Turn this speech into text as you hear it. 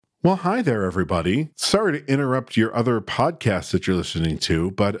Well, hi there, everybody. Sorry to interrupt your other podcasts that you're listening to,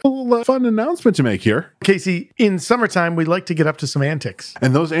 but a little fun announcement to make here. Casey, in summertime, we like to get up to some antics.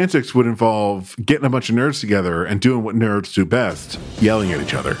 And those antics would involve getting a bunch of nerds together and doing what nerds do best, yelling at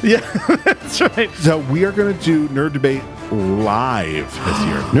each other. Yeah, that's right. So we are going to do Nerd Debate live this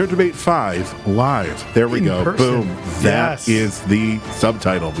year. Nerd Debate 5 live. There we In go. person. Boom. That Yes. is the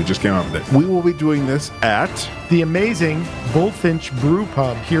subtitle. We just came up with it. We will be doing this at... The amazing Bullfinch Brew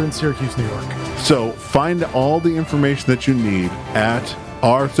Pub here in Syracuse, New York. So find all the information that you need at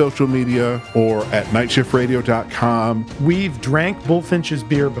our social media or at nightshiftradio.com. We've drank Bullfinch's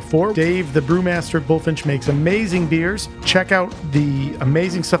beer before. Dave, the brewmaster at Bullfinch, makes amazing beers. Check out the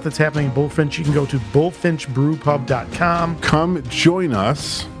amazing stuff that's happening in Bullfinch. You can go to bullfinchbrewpub.com. Come join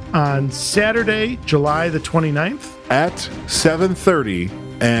us On Saturday, July the 29th. at 7:30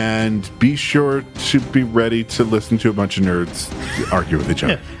 and be sure to be ready to listen to a bunch of nerds argue with each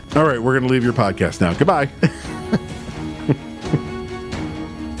other. All right, we're going to leave your podcast now. Goodbye.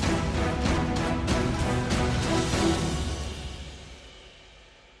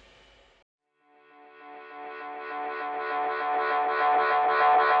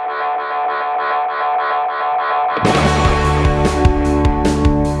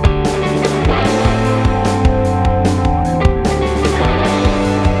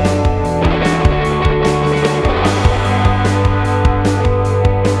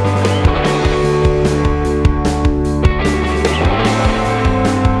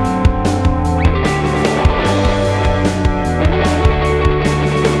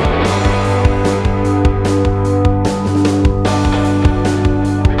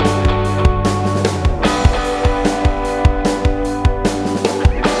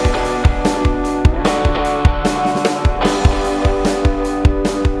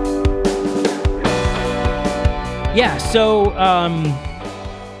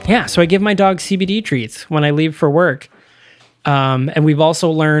 So I give my dog CBD treats when I leave for work. And we've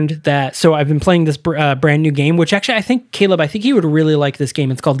also learned that, so I've been playing this brand new game, which actually I think, Caleb, you would really like this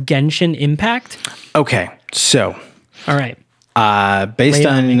game. It's called Genshin Impact. Okay, so. All right. Based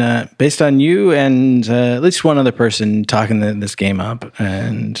on you and at least one other person talking this game up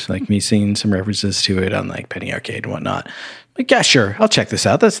and like me seeing some references to it on like Penny Arcade and whatnot. Like, yeah, sure, I'll check this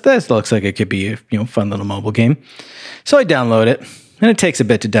out. That looks like it could be a fun little mobile game. So I download it. And it takes a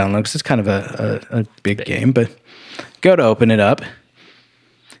bit to download because it's kind of a big game, but go to open it up.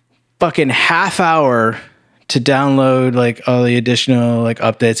 Fucking half hour to download like all the additional like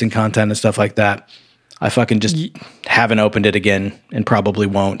updates and content and stuff like that. I fucking just haven't opened it again and probably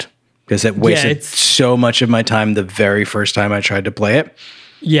won't because it wasted so much of my time the very first time I tried to play it.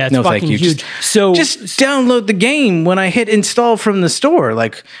 Yeah, it's fucking huge. Just download the game when I hit install from the store.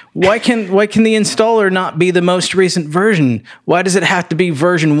 Like, why can the installer not be the most recent version? Why does it have to be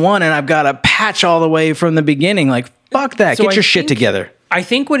version 1 and I've got to patch all the way from the beginning? Like, fuck that. Get your shit together. I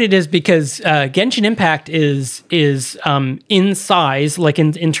think what it is because Genshin Impact is in size, like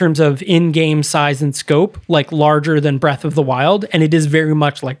in terms of in-game size and scope, like larger than Breath of the Wild, and it is very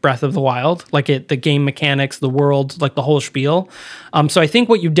much like Breath of the Wild, like the game mechanics, the world, like the whole spiel. So I think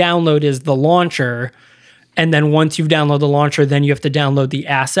what you download is the launcher, and then once you've downloaded the launcher, then you have to download the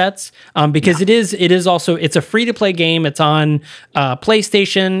assets because it is also it's a free-to-play game. It's on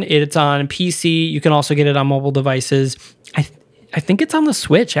PlayStation, it's on PC. You can also get it on mobile devices. I think it's on the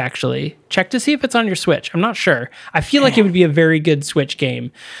Switch, actually. Check to see if it's on your Switch. I'm not sure. I feel like it would be a very good Switch game.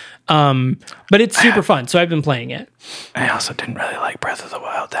 But it's super fun, so I've been playing it. I also didn't really like Breath of the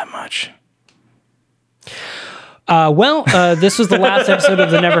Wild that much. This was the last episode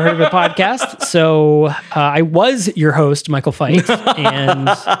of the Never Heard of It podcast. So I was your host, Michael Fight. And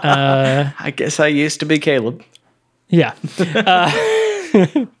I guess I used to be Caleb. Yeah.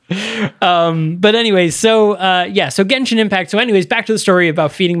 But anyways, so Genshin Impact. So anyways, back to the story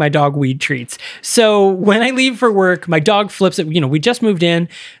about feeding my dog weed treats. So when I leave for work, my dog flips it. We just moved in.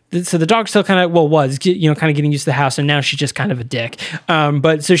 So the dog still kind of, was kind of getting used to the house, and now she's just kind of a dick.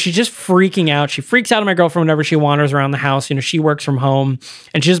 But so she's just freaking out. She freaks out at my girlfriend whenever she wanders around the house. She works from home,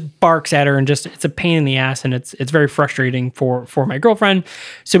 and she just barks at her, and it's a pain in the ass, and it's very frustrating for my girlfriend.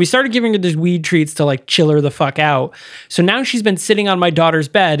 So we started giving her these weed treats to like chill her the fuck out. So now she's been sitting on my daughter's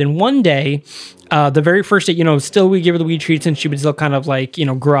bed, and one day, the very first day, still we give her the weed treats, and she would still kind of like,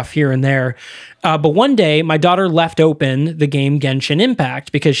 gruff here and there. But one day, my daughter left open the game Genshin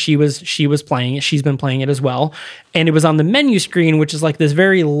Impact because she was playing it. She's been playing it as well, and it was on the menu screen, which is like this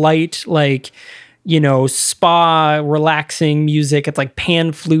very light, like spa relaxing music. It's like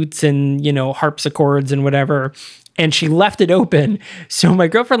pan flutes and harpsichords and whatever. And she left it open, so my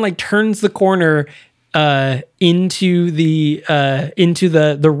girlfriend like turns the corner into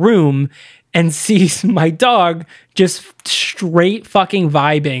the room and sees my dog just straight fucking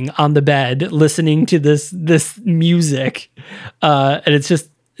vibing on the bed, listening to this music. And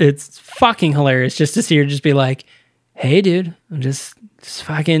it's fucking hilarious just to see her just be like, hey dude, I'm just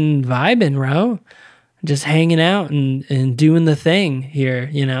fucking vibing, bro. Just hanging out and doing the thing here,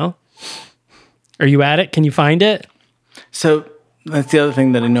 you know? Are you at it? Can you find it? So that's the other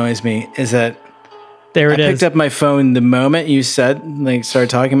thing that annoys me is that I picked up my phone the moment you said, like, started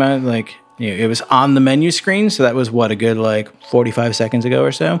talking about it, like, it was on the menu screen. So that was a good, 45 seconds ago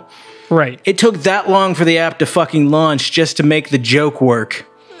or so. Right. It took that long for the app to fucking launch just to make the joke work.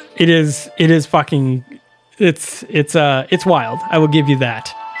 It is fucking, it's wild. I will give you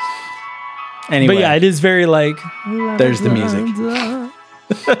that. Anyway. But yeah, it is very there's the music.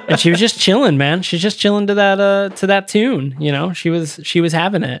 And she was just chilling, man. She's just chilling to that tune, you know? She was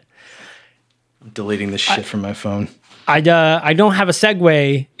having it. I'm deleting the shit from my phone. I don't have a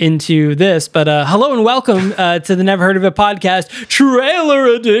segue into this, but hello and welcome to the Never Heard of It podcast trailer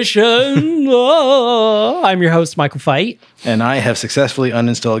edition. Oh, I'm your host, Michael Fight. And I have successfully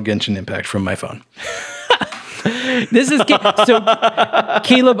uninstalled Genshin Impact from my phone. This is so,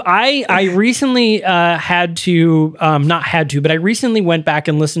 Caleb. I recently but I recently went back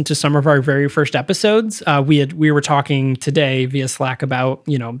and listened to some of our very first episodes. We were talking today via Slack about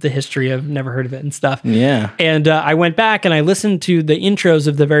the history of Never Heard of It and stuff. Yeah, and I went back and I listened to the intros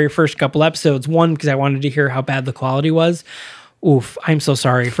of the very first couple episodes. One, because I wanted to hear how bad the quality was. Oof, I'm so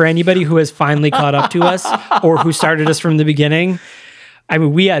sorry for anybody who has finally caught up to us or who started us from the beginning. I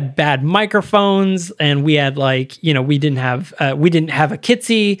mean, we had bad microphones and we had we didn't have a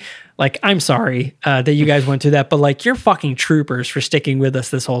Kitsy. I'm sorry that you guys went through that, but you're fucking troopers for sticking with us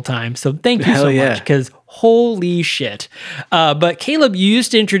this whole time. So thank you so much, because holy shit. But Caleb, you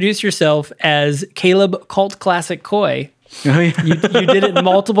used to introduce yourself as Caleb Cult Classic Koi. Oh yeah, you did it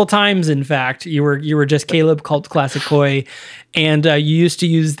multiple times. In fact, you were just Caleb Cult Classic Koi, and you used to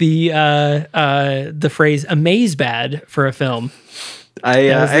use the phrase "amazebad" for a film. I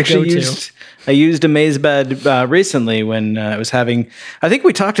actually used Amazebad recently when I was having. I think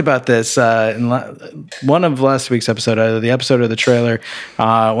we talked about this in one of last week's episode, either the episode or the trailer, when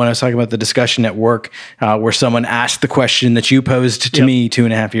I was talking about the discussion at work, where someone asked the question that you posed to me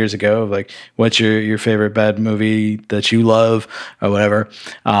 2.5 years ago, of what's your favorite bad movie that you love or whatever,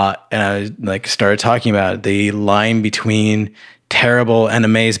 and I started talking about the line between terrible and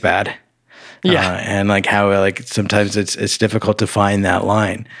Amazebad. Yeah, and how sometimes it's difficult to find that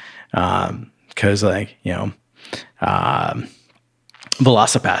line, because Velocipaster,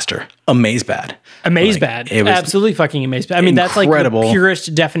 Amazebad, it was absolutely fucking Amazebad. I mean, incredible. That's the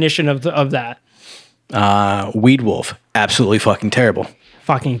purest definition of that. Weed Wolf, absolutely fucking terrible.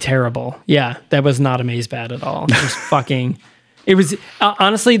 Fucking terrible. Yeah, that was not Amazebad at all. Just fucking. It was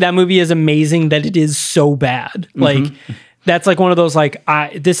honestly, that movie is amazing that it is so bad. That's one of those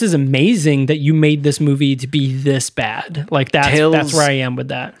this is amazing that you made this movie to be this bad. That's where I am with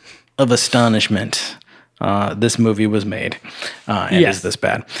that. Of astonishment, this movie was made. It is this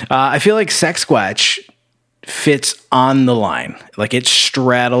bad. I feel like Sexsquatch fits on the line. It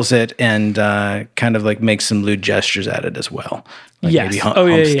straddles it and kind of makes some lewd gestures at it as well. Maybe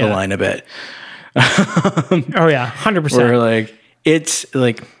humps the line a bit. Oh yeah, 100%. Where it's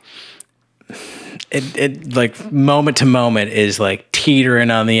it moment to moment is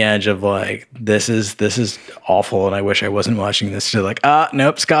teetering on the edge of this is awful and I wish I wasn't watching this. To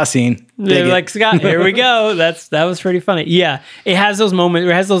nope, Ska scene. They're Scott, here we go. That was pretty funny. Yeah, it has those moments.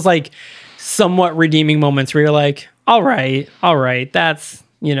 It has those somewhat redeeming moments where you're all right, that's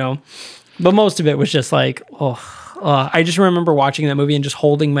but most of it was just I just remember watching that movie and just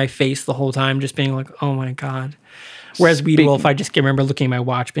holding my face the whole time, just being oh my God. Whereas Weed Wolf, I just remember looking at my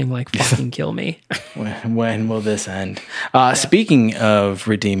watch being fucking kill me. When will this end? Speaking of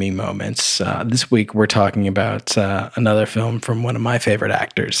redeeming moments, this week we're talking about another film from one of my favorite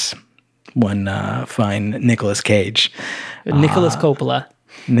actors, one fine Nicolas Cage. Nicolas Coppola.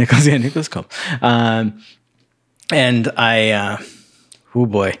 Nicolas Coppola. And I... oh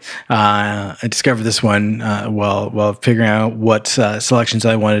boy. I discovered this one while figuring out what selections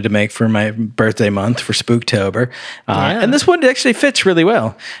I wanted to make for my birthday month for Spooktober. And this one actually fits really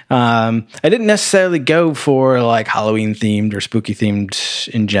well. I didn't necessarily go for Halloween themed or spooky themed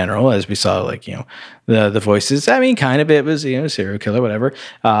in general, as we saw the voices. I mean, kind of, it was, serial killer, whatever.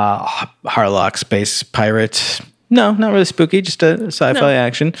 Harlock, space pirate. No, not really spooky, just a sci-fi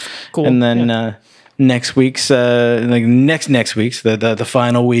action. Cool. And then next week's next week's the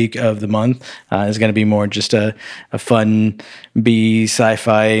final week of the month is going to be more just a fun B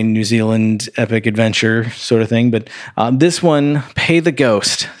sci-fi New Zealand epic adventure sort of thing. But this one, Pay the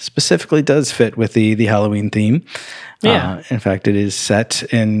Ghost, specifically does fit with the Halloween theme. Yeah. In fact, it is set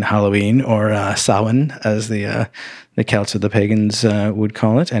in Halloween, or Samhain, as the Celts or the pagans would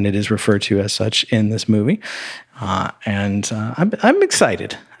call it, and it is referred to as such in this movie. I'm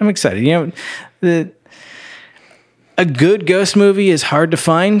excited. I'm excited. You know, a good ghost movie is hard to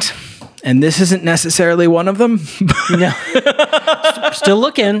find, and this isn't necessarily one of them. No. Still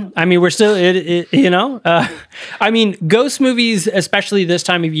looking. I mean, we're still, I mean, ghost movies, especially this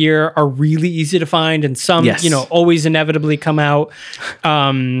time of year, are really easy to find, and some, always inevitably come out.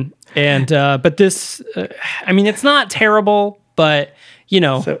 But this, I mean, it's not terrible, but,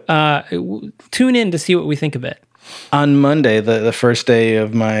 tune in to see what we think of it. On Monday, the first day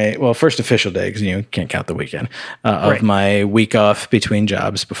of first official day, because you can't count the weekend, of my week off between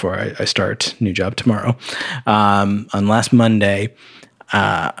jobs before I start new job tomorrow. On last Monday,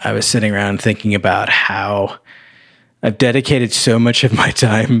 I was sitting around thinking about how I've dedicated so much of my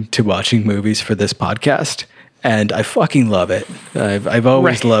time to watching movies for this podcast. And I fucking love it. I've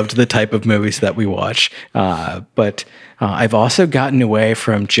always loved the type of movies that we watch. But I've also gotten away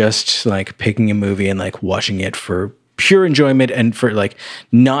from just like picking a movie and like watching it for pure enjoyment and for like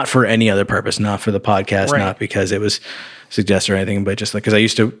not for any other purpose, not for the podcast, not because it was suggested or anything, but just like because I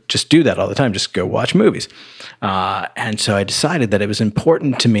used to just do that all the time, just go watch movies. And so I decided that it was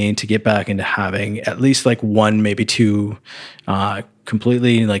important to me to get back into having at least like one, maybe two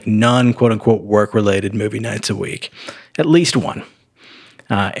completely like non quote unquote work related movie nights a week, at least one.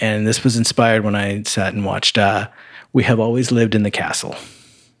 And this was inspired when I sat and watched We Have Always Lived in the Castle.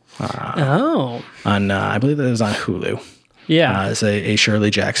 On I believe that was on Hulu. Yeah, it's a Shirley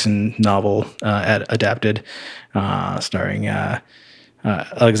Jackson novel adapted, starring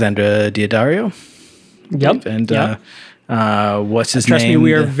Alexandra Daddario. Yep, and what's his name? Trust me,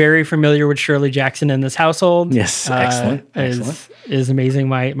 we are very familiar with Shirley Jackson in this household. Yes, excellent. Is amazing.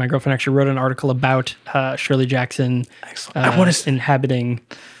 My girlfriend actually wrote an article about Shirley Jackson. Excellent. I want to inhabiting.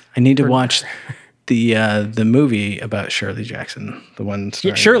 I need to watch the movie about Shirley Jackson, the one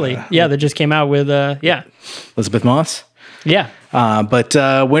starring, Shirley, that just came out with Elizabeth Moss. Yeah. But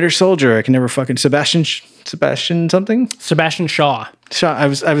Winter Soldier, I can never fucking Sebastian something? Sebastian Shaw. I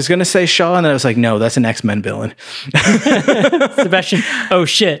was gonna say Shaw, and then I was like, no, that's an X-Men villain. Sebastian. Oh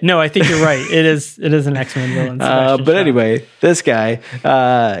shit. No, I think you're right. It is an X-Men villain. But Shaw. Anyway, this guy,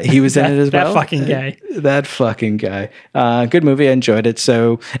 he was in it as well. That fucking guy. Good movie. I enjoyed it.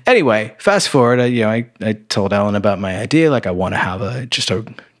 So anyway, fast forward. I told Ellen about my idea. Like, I want to have just a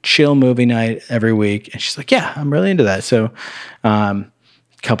chill movie night every week, and she's like, yeah, I'm really into that. So a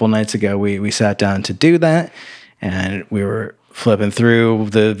couple nights ago we sat down to do that, and we were flipping through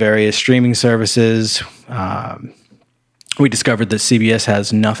the various streaming services. We discovered that CBS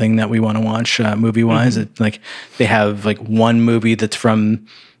has nothing that we want to watch movie wise. It's like they have like one movie that's from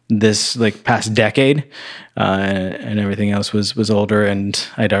this like past decade, and everything else was older, and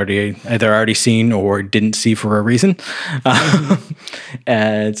I'd either already seen or didn't see for a reason.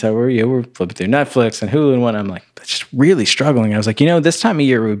 And so we're flipping through Netflix and Hulu and whatnot. I'm like, just really struggling. I was like, this time of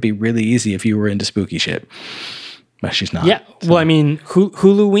year it would be really easy if you were into spooky shit. But she's not. Yeah. So. Well, I mean,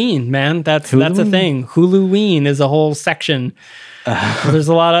 Huluween, man. That's a thing. Huluween is a whole section. There's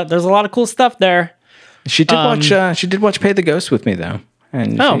a lot of cool stuff there. She did watch Pay the Ghost with me though.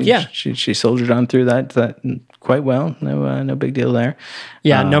 And she soldiered on through that quite well. No big deal there.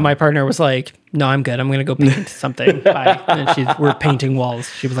 Yeah, my partner was like, no, I'm good. I'm going to go paint something. Bye. And we're painting walls.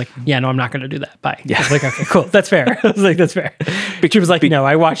 She was like, yeah, no, I'm not going to do that. Bye. Yeah. I was like, okay, cool. That's fair. I was like, that's fair. She was like,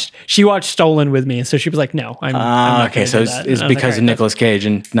 no, she watched Stolen with me. So she was like, no, I'm not okay. So it's because of Nicolas Cage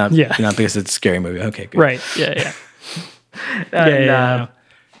and not because it's a scary movie. Okay, good. Right. Yeah.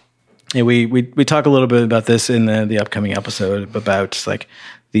 Yeah, we talk a little bit about this in the upcoming episode about like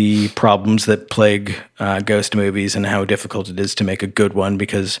the problems that plague ghost movies and how difficult it is to make a good one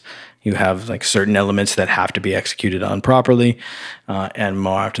because you have like certain elements that have to be executed on properly, and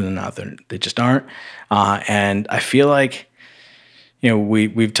more often than not, they just aren't. And I feel like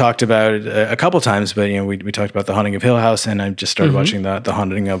we've talked about it a couple times, but we talked about The Haunting of Hill House, and I just started watching the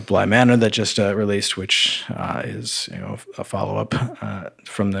Haunting of Bly Manor that just released, which is a follow up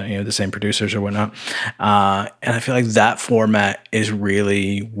from the same producers or whatnot. And I feel like that format is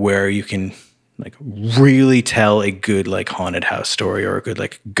really where you can like really tell a good like haunted house story or a good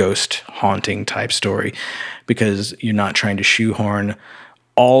like ghost haunting type story, because you're not trying to shoehorn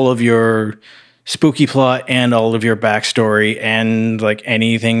all of your spooky plot and all of your backstory and like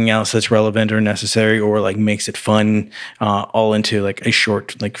anything else that's relevant or necessary or like makes it fun, all into like a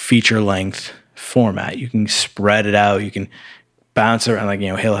short, like feature length format. You can spread it out. You can bounce around, like,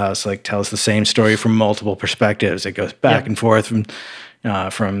 Hill House like tells the same story from multiple perspectives. It goes back and forth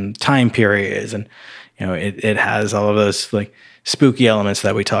from time periods, and it has all of those like spooky elements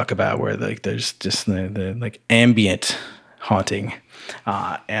that we talk about, where like there's just the like ambient haunting,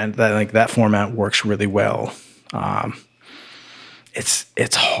 and that format works really well.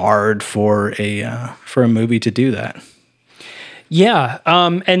 It's hard for a movie to do that. Yeah,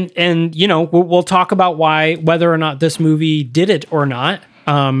 and we'll talk about whether or not this movie did it or not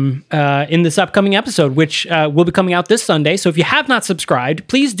in this upcoming episode, which will be coming out this Sunday. So if you have not subscribed,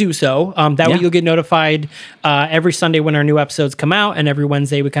 please do so. That way you'll get notified every Sunday when our new episodes come out, and every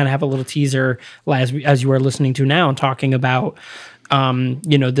Wednesday we kind of have a little teaser as you are listening to now and talking about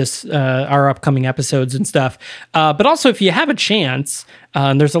this our upcoming episodes and stuff. But also, if you have a chance,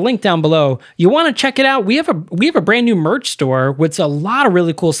 there's a link down below. You want to check it out. We have a brand new merch store with a lot of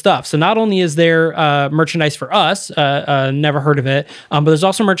really cool stuff. So not only is there merchandise for us, never heard of it, but there's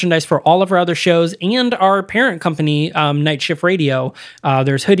also merchandise for all of our other shows and our parent company, Night Shift Radio.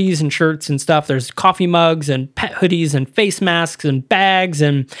 There's hoodies and shirts and stuff. There's coffee mugs and pet hoodies and face masks and bags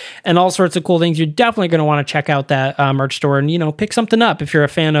and all sorts of cool things. You're definitely going to want to check out that merch store and pick something up if you're a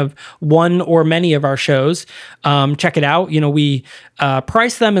fan of one or many of our shows. Check it out. We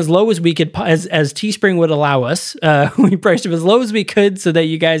price them as low as we could, as Teespring would allow us. We priced them as low as we could so that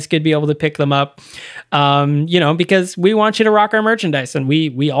you guys could be able to pick them up. Because we want you to rock our merchandise, and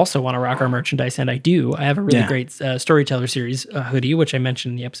we also want to rock our merchandise. And I do. I have a really great Storyteller series hoodie, which I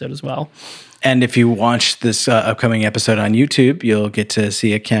mentioned in the episode as well. And if you watch this upcoming episode on YouTube, you'll get to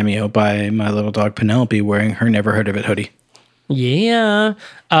see a cameo by my little dog Penelope wearing her Never Heard of It hoodie. Yeah.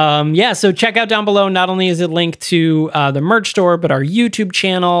 So check out down below. Not only is it linked to the merch store, but our YouTube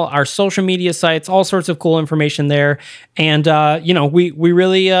channel, our social media sites, all sorts of cool information there. And, we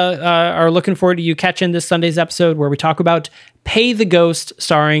really are looking forward to you catching this Sunday's episode where we talk about Pay the Ghost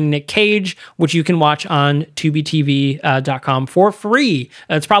starring Nick Cage, which you can watch on tubetv.com for free.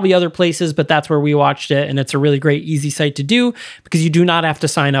 It's probably other places, but that's where we watched it. And it's a really great, easy site to do because you do not have to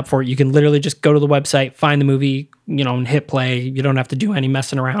sign up for it. You can literally just go to the website, find the movie, and hit play. You don't have to do any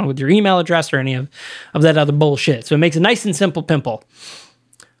messing around with your email address or any of that other bullshit. So it makes it nice and simple pimple.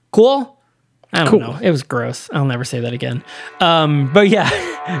 Cool? I don't know. It was gross. I'll never say that again. But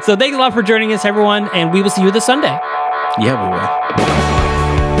yeah. So thanks a lot for joining us, everyone. And we will see you this Sunday. Yeah, we will.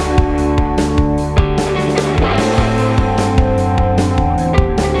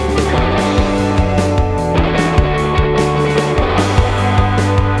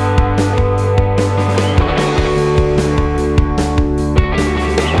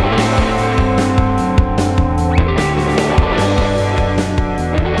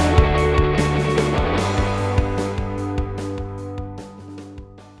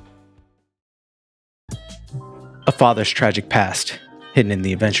 A father's tragic past, hidden in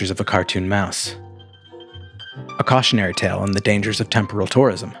the adventures of a cartoon mouse. A cautionary tale on the dangers of temporal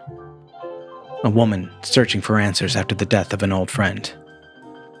tourism. A woman searching for answers after the death of an old friend.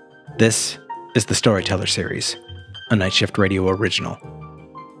 This is the Storyteller series, a Night Shift Radio original.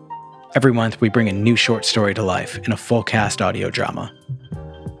 Every month we bring a new short story to life in a full cast audio drama.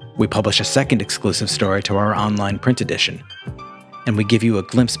 We publish a second exclusive story to our online print edition, and we give you a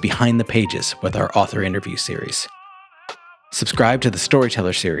glimpse behind the pages with our author interview series. Subscribe to the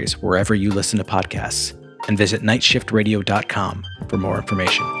Storyteller series wherever you listen to podcasts, and visit nightshiftradio.com for more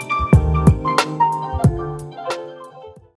information.